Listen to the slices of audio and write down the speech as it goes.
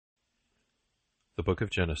The Book of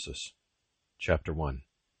Genesis, Chapter 1.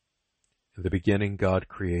 In the beginning God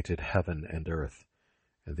created heaven and earth,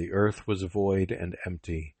 and the earth was void and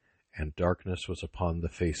empty, and darkness was upon the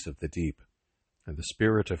face of the deep, and the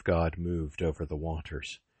Spirit of God moved over the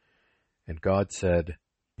waters. And God said,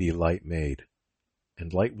 Be light made.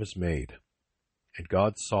 And light was made. And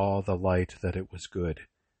God saw the light that it was good,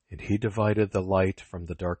 and he divided the light from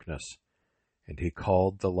the darkness. And he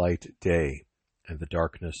called the light day, and the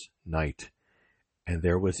darkness night. And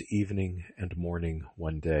there was evening and morning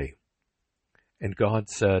one day. And God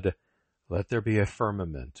said, Let there be a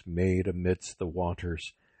firmament made amidst the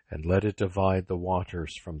waters, and let it divide the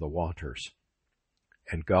waters from the waters.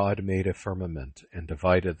 And God made a firmament, and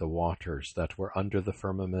divided the waters that were under the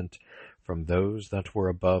firmament from those that were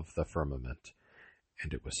above the firmament.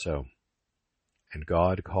 And it was so. And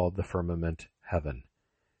God called the firmament heaven,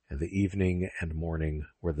 and the evening and morning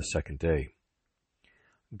were the second day.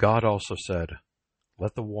 God also said,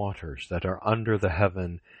 Let the waters that are under the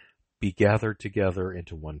heaven be gathered together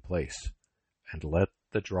into one place, and let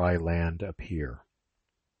the dry land appear.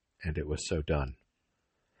 And it was so done.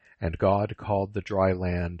 And God called the dry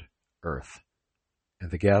land earth, and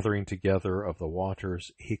the gathering together of the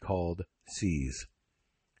waters he called seas.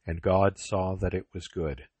 And God saw that it was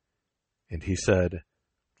good. And he said,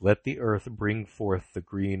 Let the earth bring forth the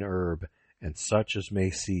green herb, and such as may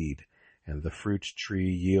seed, and the fruit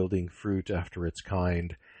tree yielding fruit after its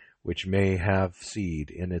kind, which may have seed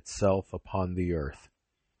in itself upon the earth.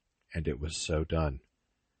 And it was so done.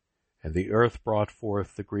 And the earth brought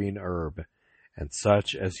forth the green herb, and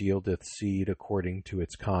such as yieldeth seed according to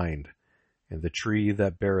its kind, and the tree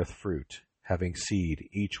that beareth fruit, having seed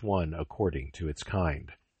each one according to its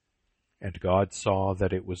kind. And God saw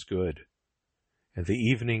that it was good. And the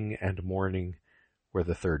evening and morning were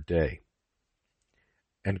the third day.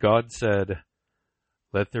 And God said,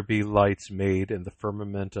 Let there be lights made in the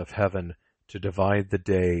firmament of heaven to divide the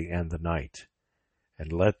day and the night,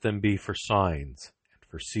 and let them be for signs, and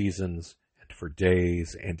for seasons, and for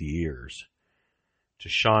days and years, to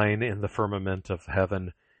shine in the firmament of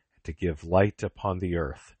heaven, and to give light upon the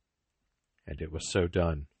earth. And it was so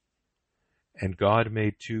done. And God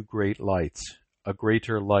made two great lights, a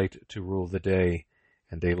greater light to rule the day,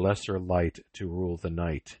 and a lesser light to rule the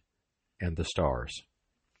night, and the stars.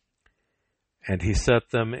 And he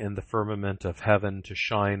set them in the firmament of heaven to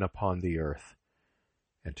shine upon the earth,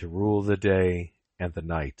 and to rule the day and the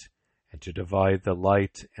night, and to divide the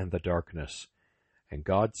light and the darkness. And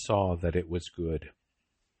God saw that it was good.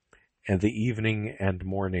 And the evening and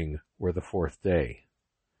morning were the fourth day.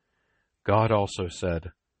 God also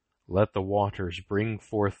said, Let the waters bring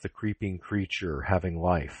forth the creeping creature having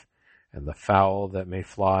life, and the fowl that may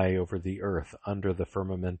fly over the earth under the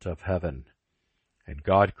firmament of heaven. And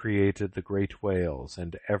God created the great whales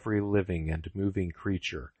and every living and moving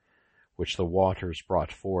creature, which the waters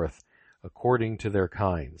brought forth, according to their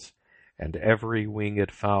kinds, and every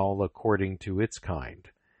winged fowl according to its kind.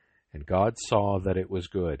 And God saw that it was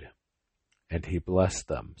good. And he blessed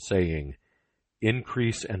them, saying,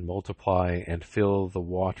 Increase and multiply, and fill the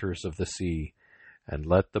waters of the sea, and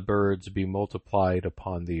let the birds be multiplied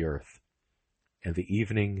upon the earth. And the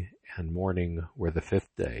evening and morning were the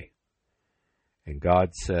fifth day. And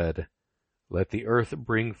God said, Let the earth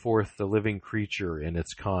bring forth the living creature in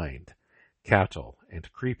its kind, cattle,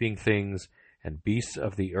 and creeping things, and beasts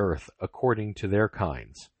of the earth according to their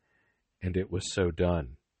kinds. And it was so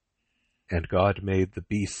done. And God made the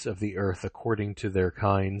beasts of the earth according to their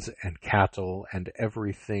kinds, and cattle, and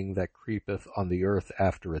everything that creepeth on the earth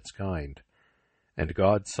after its kind. And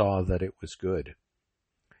God saw that it was good.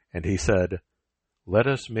 And he said, Let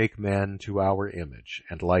us make man to our image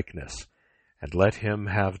and likeness, and let him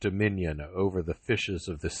have dominion over the fishes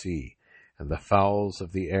of the sea, and the fowls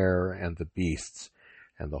of the air, and the beasts,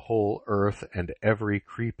 and the whole earth, and every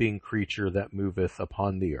creeping creature that moveth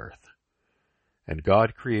upon the earth. And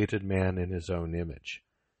God created man in his own image.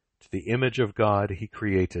 To the image of God he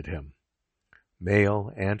created him.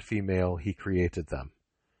 Male and female he created them.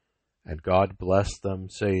 And God blessed them,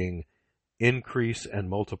 saying, Increase and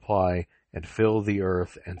multiply, and fill the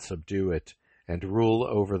earth, and subdue it, and rule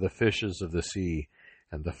over the fishes of the sea,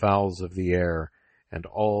 and the fowls of the air, and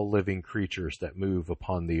all living creatures that move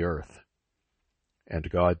upon the earth. And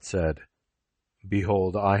God said,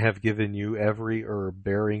 Behold, I have given you every herb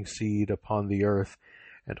bearing seed upon the earth,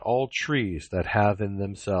 and all trees that have in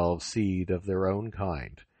themselves seed of their own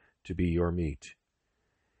kind, to be your meat.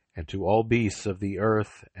 And to all beasts of the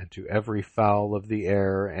earth, and to every fowl of the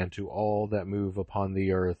air, and to all that move upon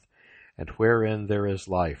the earth, and wherein there is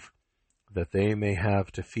life, that they may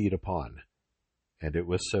have to feed upon. And it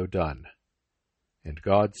was so done. And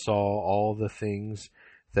God saw all the things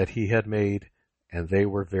that he had made, and they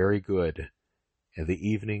were very good. And the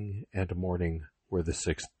evening and morning were the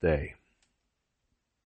sixth day.